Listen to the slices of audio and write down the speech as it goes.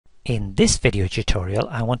In this video tutorial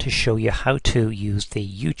I want to show you how to use the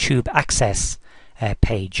YouTube access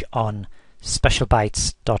page on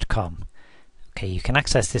Specialbites.com. Okay, you can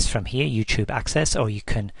access this from here, YouTube access, or you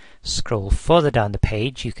can scroll further down the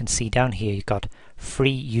page. You can see down here you've got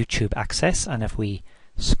free YouTube access, and if we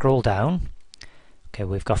scroll down, okay,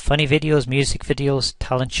 we've got funny videos, music videos,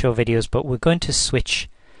 talent show videos, but we're going to switch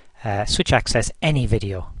access any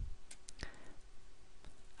video.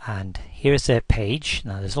 And here's the page.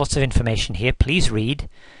 Now there's lots of information here, please read,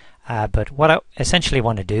 but what I essentially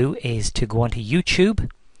want to do is to go onto YouTube,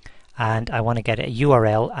 and I want to get a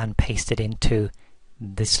URL and paste it into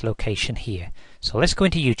this location here. So let's go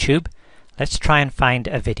into YouTube, let's try and find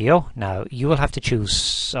a video. Now you will have to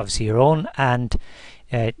choose obviously your own and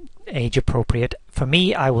age appropriate. For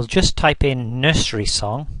me, I will just type in nursery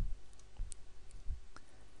song,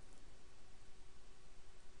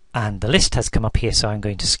 and the list has come up here, so I'm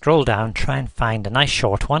going to scroll down, try and find a nice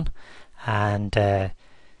short one, and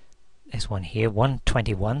there's one here,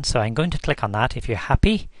 121, so I'm going to click on that if you're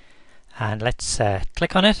happy, and let's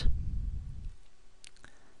click on it.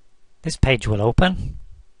 This page will open,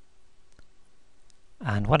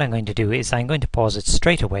 and what I'm going to do is I'm going to pause it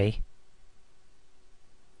straight away.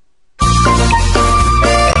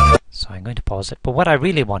 So I'm going to pause it, but what I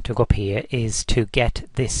really want to go up here is to get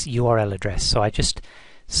this URL address, so I just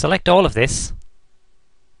select all of this.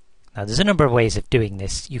 Now there's a number of ways of doing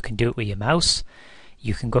this. You can do it with your mouse.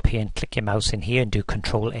 You can go up here and click your mouse in here and do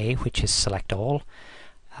Control A, which is select all.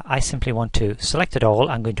 I simply want to select it all.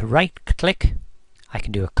 I'm going to right click. I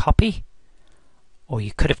can do a copy, or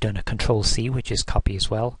you could have done a Control C, which is copy as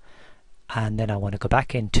well. And then I want to go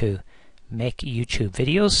back into make YouTube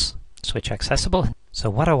videos, switch accessible. So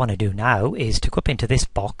what I want to do now is to go up into this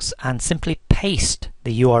box and simply paste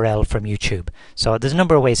the URL from YouTube. So there's a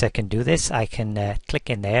number of ways I can do this. I can click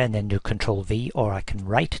in there and then do Control V, or I can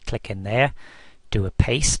right click in there, do a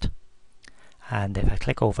paste, and if I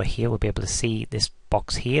click over here we'll be able to see this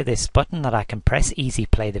box here, this button that I can press, easy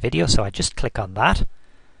play the video. So I just click on that,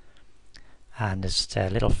 and there's a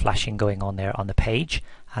little flashing going on there on the page,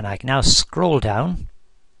 and I can now scroll down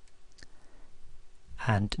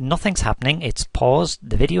and nothing's happening. It's paused,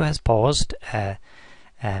 the video has paused,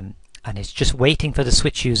 and it's just waiting for the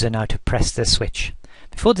switch user now to press the switch.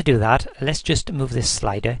 Before they do that, let's just move this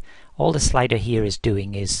slider. All the slider here is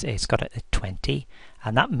doing is it's got a 20,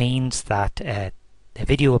 and that means that the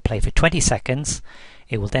video will play for 20 seconds.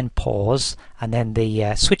 It will then pause, and then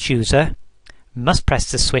the switch user must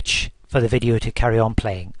press the switch for the video to carry on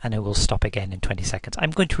playing, and it will stop again in 20 seconds. I'm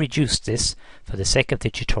going to reduce this for the sake of the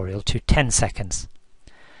tutorial to 10 seconds.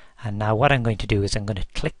 And now what I'm going to do is I'm going to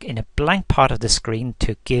click in a blank part of the screen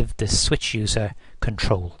to give the switch user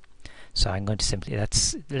control. So I'm going to simply,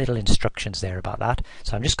 that's little instructions there about that.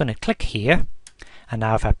 So I'm just going to click here, and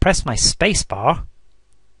now if I press my space bar,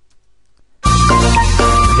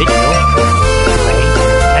 the video will play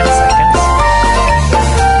 10 seconds.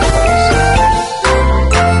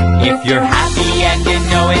 If you're happy and you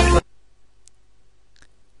know it.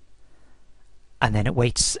 And then it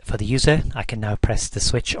waits for the user. I can now press the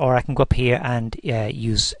switch, or I can go up here and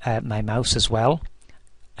use my mouse as well.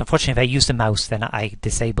 Unfortunately, if I use the mouse, then I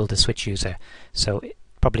disable the switch user, so it's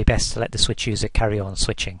probably best to let the switch user carry on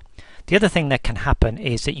switching. The other thing that can happen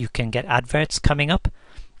is that you can get adverts coming up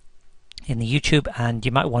in the YouTube, and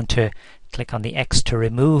you might want to click on the X to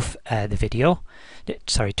remove the video,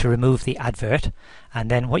 sorry, to remove the advert, and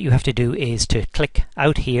then what you have to do is to click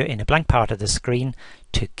out here in a blank part of the screen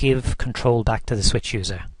to give control back to the switch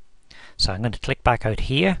user. So I'm going to click back out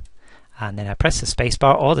here, and then I press the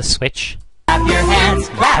spacebar or the switch. Clap your hands,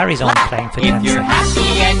 clap, carries on clap. playing for if 10 you're seconds.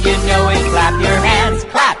 happy and you know it, clap your hands,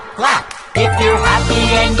 clap, clap. If you're happy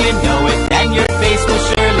and you know it, then your face will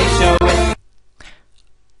surely show it.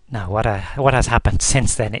 Now what has happened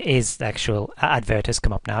since then is the actual advert has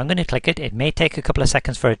come up. Now I'm going to click it. It may take a couple of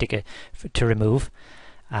seconds for it to remove,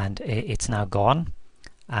 and it's now gone.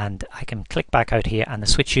 And I can click back out here, and the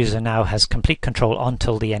switch user now has complete control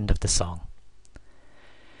until the end of the song.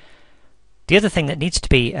 The other thing that needs to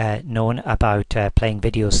be known about playing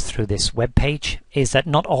videos through this web page is that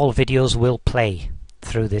not all videos will play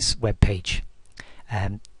through this web page.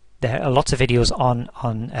 There are lots of videos on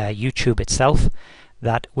YouTube itself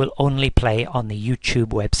that will only play on the YouTube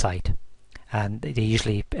website, and they're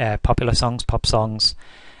usually popular songs, pop songs,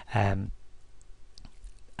 and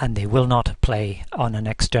they will not play on an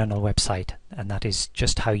external website, and that is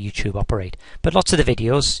just how YouTube operate. But lots of the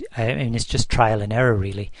videos, I mean, it's just trial and error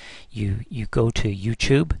really. You go to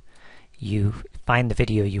YouTube, you find the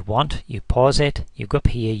video you want, you pause it, you go up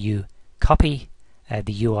here, you copy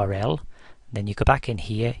the URL, then you go back in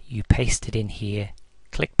here, you paste it in here,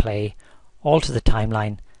 click play, alter the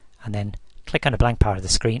timeline, and then click on a blank part of the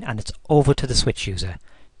screen, and it's over to the Switch user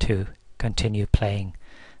to continue playing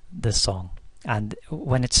the song. And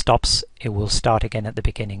when it stops, it will start again at the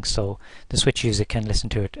beginning, so the Switch user can listen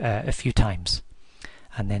to it a few times,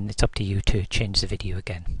 and then it's up to you to change the video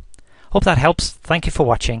again. Hope that helps. Thank you for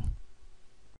watching.